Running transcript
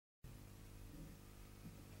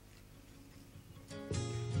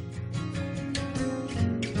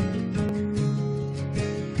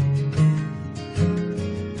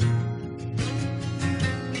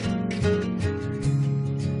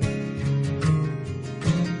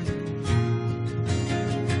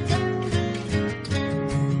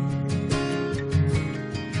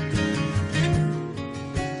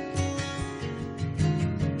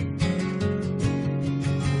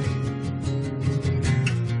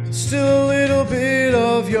still a little bit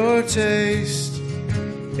of your taste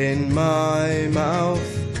in my mouth.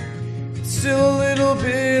 Still a little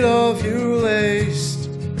bit of you laced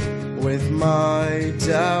with my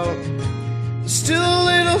doubt. Still a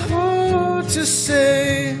little hard to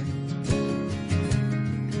say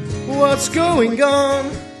what's going on.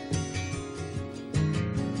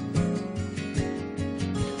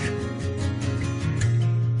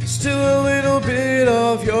 Still a little bit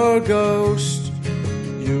of your ghost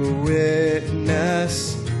you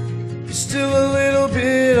witness. Still a little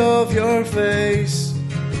bit of your face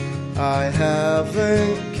I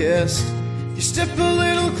haven't kissed. You step a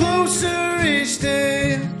little closer each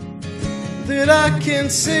day that I can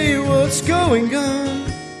see what's going on.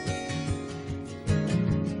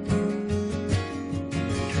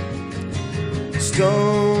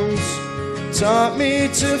 Stones taught me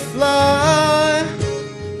to fly.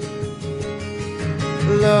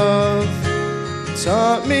 Love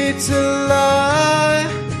taught me to lie.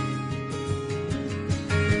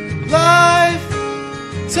 Life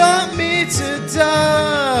taught me to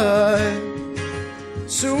die.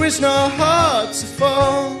 So it's not hard to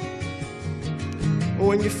fall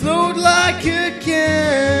when you float like a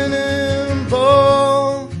cannonball.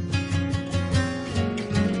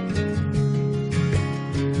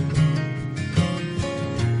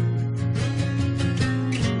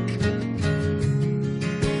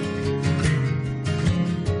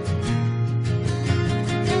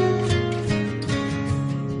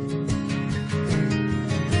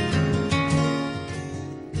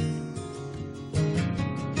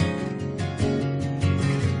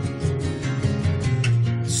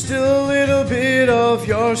 Still a little bit of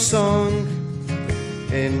your song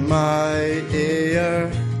in my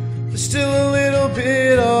ear. Still a little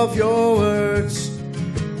bit of your words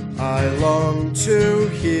I long to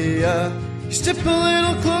hear. You step a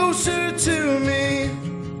little closer to me,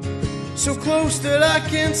 so close that I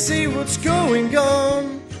can see what's going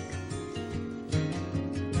on.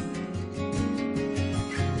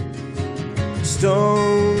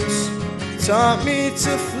 Stones taught me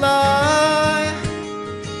to fly.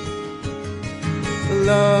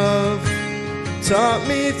 Love taught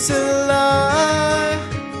me to lie.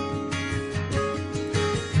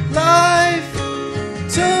 Life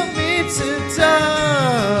taught me to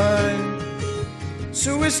die.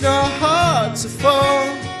 So it's not hard to fall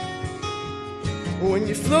when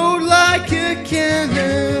you float like a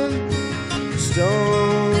cannon.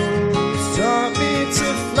 Stones taught me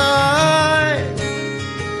to fly.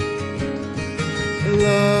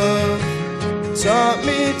 Love taught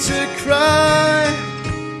me to cry.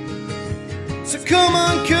 So come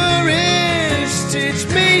on, courage, teach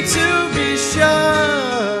me to be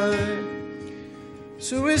shy.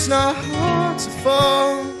 So it's not hard to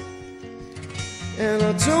fall, and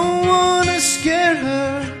I don't wanna scare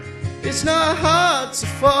her. It's not hard to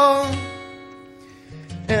fall,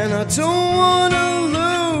 and I don't wanna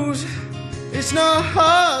lose. It's not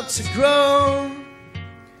hard to grow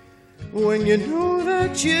when you know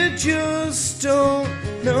that you just don't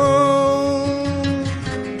know.